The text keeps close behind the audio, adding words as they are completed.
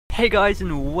Hey guys,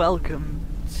 and welcome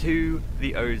to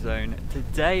the Ozone.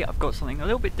 Today I've got something a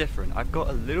little bit different. I've got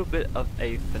a little bit of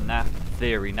a Fnaf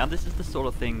theory. Now this is the sort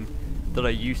of thing that I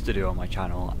used to do on my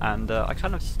channel, and I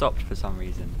kind of stopped for some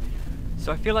reason.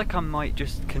 So I feel like I might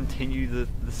just continue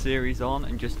the series on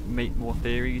and just make more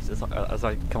theories as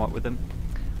I come up with them.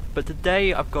 But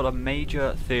today I've got a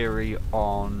major theory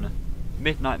on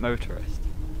Midnight Motorist.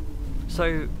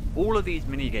 So all of these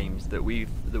mini games that we've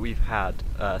had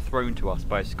thrown to us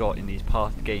by Scott in these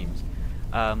past games,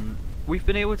 we've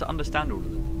been able to understand all of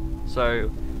them.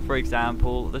 So, for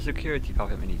example, the security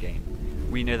puppet mini game,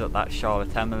 we know that that's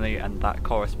𝓑𝓮𝓪𝓿𝓮, and that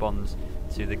corresponds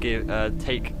to the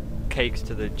take cakes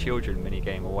to the children mini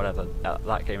game, or whatever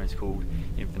that game is called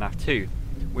in Fnaf 2.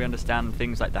 We understand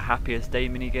things like the Happiest Day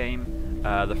mini game,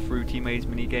 the Fruity Maze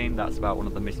mini game, that's about one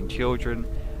of the missing children.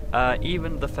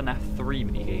 Even the Fnaf 3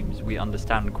 minigames we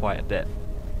understand quite a bit.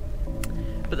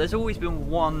 But there's always been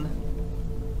one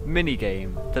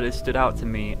minigame that has stood out to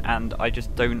me and I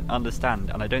just don't understand,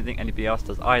 and I don't think anybody else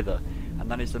does either, and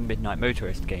that is the Midnight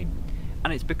Motorist game.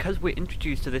 And it's because we're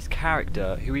introduced to this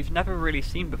character who we've never really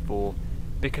seen before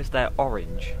because they're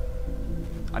orange.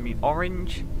 I mean,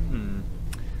 orange?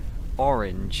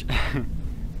 Orange.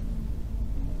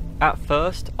 At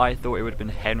first I thought it would have been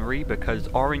Henry, because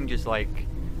orange is like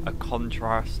a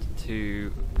contrast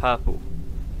to purple,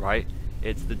 right?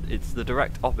 It's the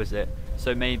direct opposite.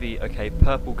 So maybe, okay,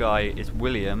 purple guy is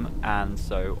William, and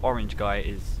so orange guy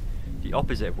is the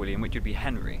opposite of William, which would be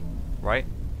Henry, right?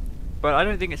 But I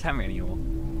don't think it's Henry anymore.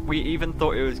 We even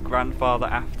thought it was Grandfather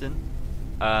Afton.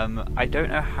 I don't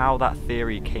know how that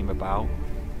theory came about.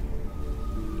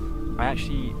 I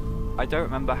don't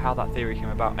remember how that theory came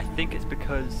about. I think it's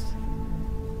because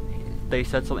they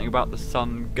said something about the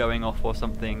sun going off or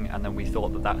something, and then we thought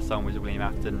that sun was William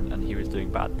Afton and he was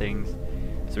doing bad things.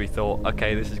 So we thought,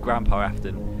 okay, this is Grandpa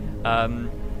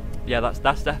Afton. Yeah, that's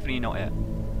definitely not it.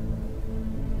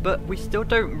 But we still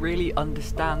don't really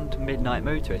understand Midnight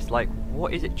Motorist. Like,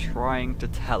 what is it trying to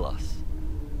tell us?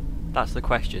 That's the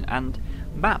question. And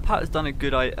MatPat has done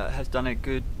a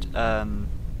good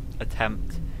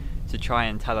attempt to try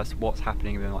and tell us what's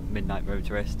happening with Midnight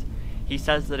Motorist. He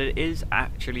says that it is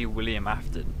actually William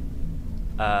Afton,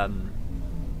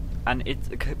 and it's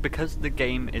because the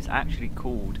game is actually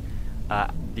called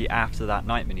the After That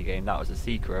Night minigame. That was a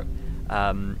secret,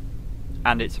 and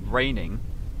it's raining.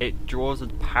 It draws a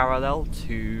parallel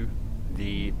to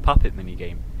the puppet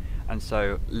minigame, and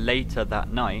so later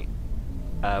that night,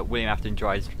 William Afton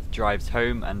drives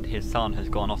home, and his son has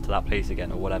gone off to that place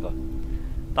again, or whatever.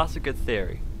 That's a good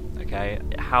theory, okay?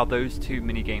 How those two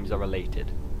minigames are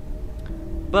related.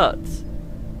 But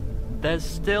there's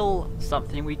still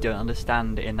something we don't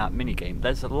understand in that minigame.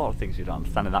 There's a lot of things we don't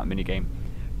understand in that minigame,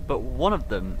 but one of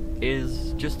them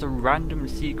is just a random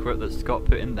secret that Scott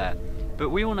put in there.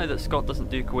 But we all know that Scott doesn't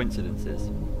do coincidences.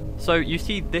 So you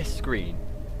see this screen,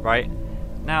 right?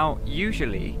 Now,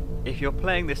 usually, if you're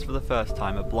playing this for the first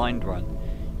time, a blind run,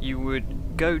 you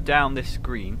would go down this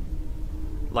screen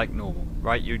like normal,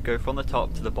 right? You'd go from the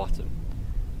top to the bottom.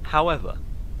 However,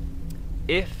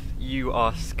 if you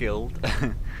are skilled,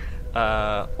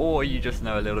 or you just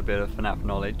know a little bit of Fnaf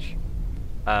knowledge,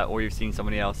 or you've seen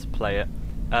somebody else play it,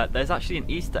 there's actually an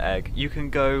Easter egg. You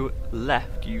can go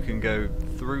left, you can go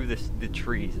through the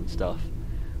trees and stuff,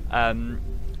 and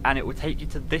it will take you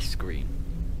to this screen.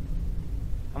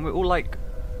 And we're all like,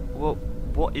 well,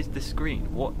 what is this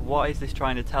screen? What is this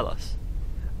trying to tell us?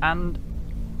 And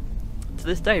to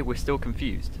this day we're still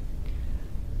confused.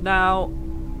 Now,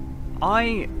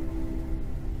 I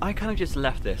kind of just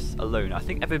left this alone. I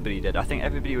think everybody did. I think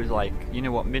everybody was like, you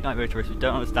know what, Midnight Motorist, we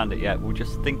don't understand it yet, we'll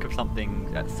just think of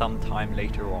something at some time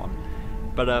later on.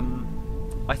 But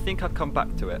I think I've come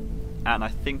back to it, and I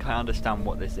think I understand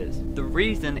what this is. The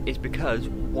reason is because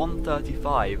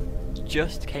 135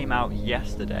 just came out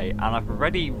yesterday, and I've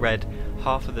already read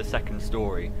half of the second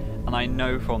story, and I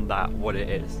know from that what it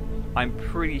is. I'm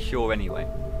pretty sure anyway.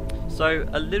 So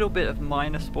a little bit of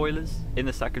minor spoilers in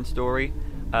the second story.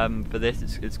 For this,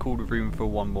 it's called Room for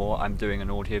One More. I'm doing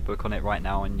an audiobook on it right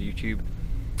now on YouTube.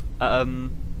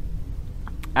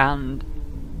 And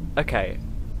okay,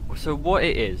 so what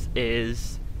it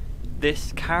is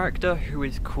this character who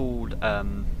is called I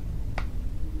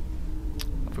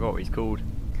forgot what he's called.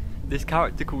 This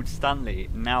character called Stanley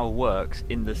now works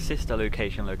in the sister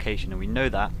location, and we know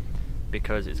that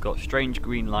because it's got strange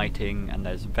green lighting and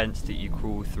there's vents that you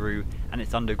crawl through, and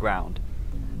it's underground.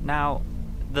 Now,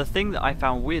 the thing that I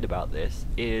found weird about this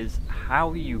is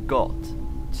how you got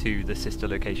to the sister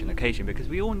location, because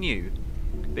we all knew,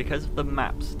 because of the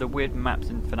maps, the weird maps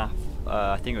in Fnaf,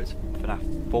 I think it was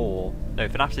Fnaf 4, no,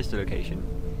 Fnaf sister location,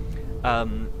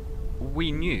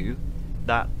 we knew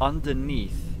that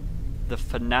underneath the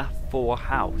Fnaf 4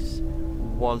 house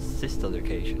was sister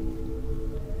location.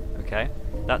 Okay,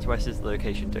 that's where sister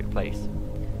location took place.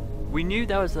 We knew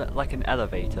there was like an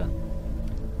elevator,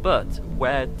 but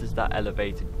where does that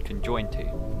elevator conjoin to?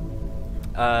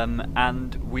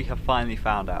 And we have finally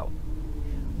found out.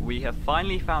 We have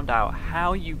finally found out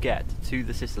how you get to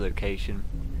the sister location,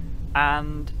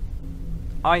 and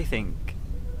I think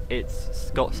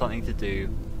it's got something to do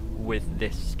with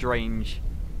this strange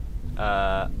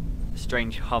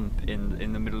hump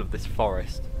in the middle of this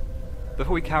forest.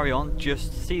 Before we carry on,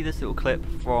 just see this little clip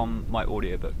from my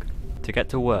audiobook. To get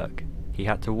to work, he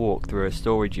had to walk through a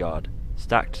storage yard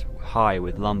stacked high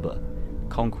with lumber,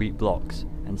 concrete blocks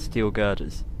and steel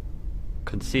girders.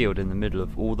 Concealed in the middle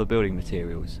of all the building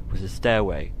materials was a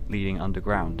stairway leading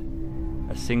underground.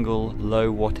 A single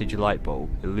low wattage light bulb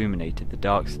illuminated the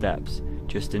dark steps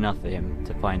just enough for him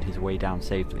to find his way down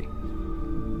safely.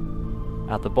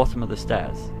 At the bottom of the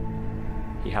stairs,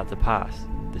 he had to pass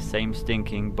the same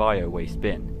stinking bio-waste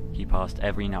bin he passed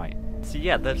every night. So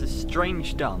yeah, there's a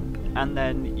strange dump, and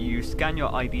then you scan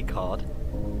your ID card,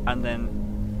 and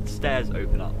then stairs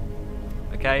open up.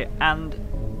 Okay,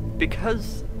 and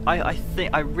because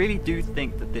I really do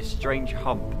think that this strange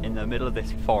hump in the middle of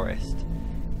this forest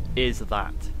is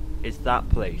that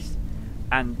place,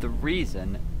 and the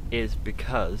reason is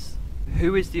because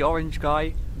who is the orange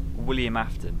guy? William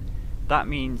Afton. That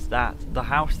means that the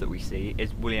house that we see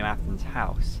is William Afton's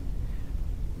house.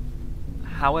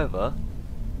 However,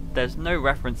 there's no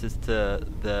references to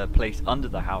the place under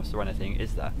the house or anything,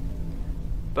 is there?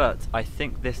 But I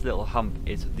think this little hump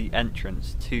is the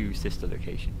entrance to sister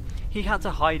location. He had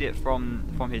to hide it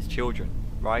from his children,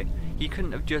 right? He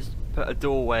couldn't have just put a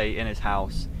doorway in his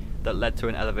house that led to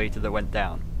an elevator that went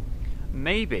down.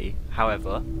 Maybe,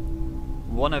 however,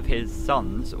 one of his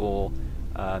sons or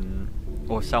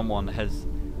someone has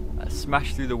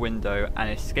smashed through the window and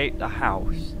escaped the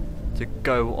house to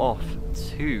go off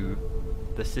to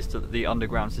the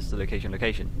underground sister location,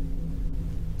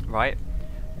 right?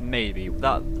 Maybe.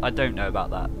 That, I don't know about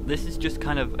that. This is just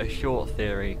kind of a short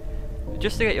theory,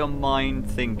 just to get your mind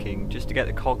thinking, just to get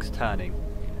the cogs turning.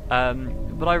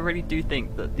 But I really do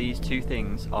think that these two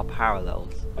things are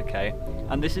parallels, okay?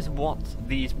 And this is what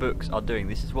these books are doing.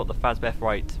 This is what the Fazbear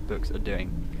Frights books are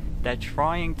doing. They're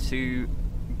trying to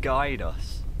guide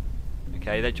us,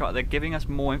 okay? They're giving us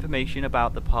more information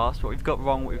about the past, what we've got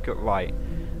wrong, what we've got right,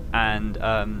 and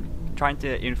trying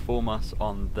to inform us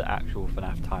on the actual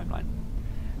Fnaf timeline.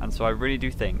 And so I really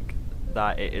do think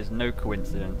that it is no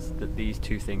coincidence that these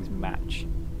two things match,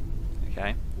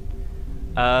 okay?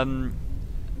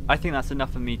 I think that's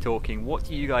enough of me talking. What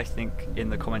do you guys think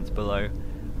in the comments below?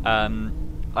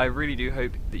 I really do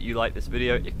hope that you like this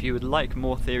video. If you would like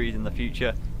more theories in the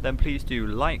future, then please do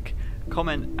like,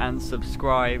 comment and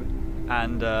subscribe,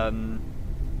 and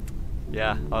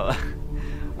yeah,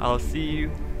 I'll see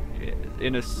you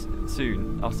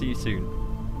soon. I'll see you soon.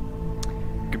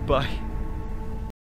 Goodbye.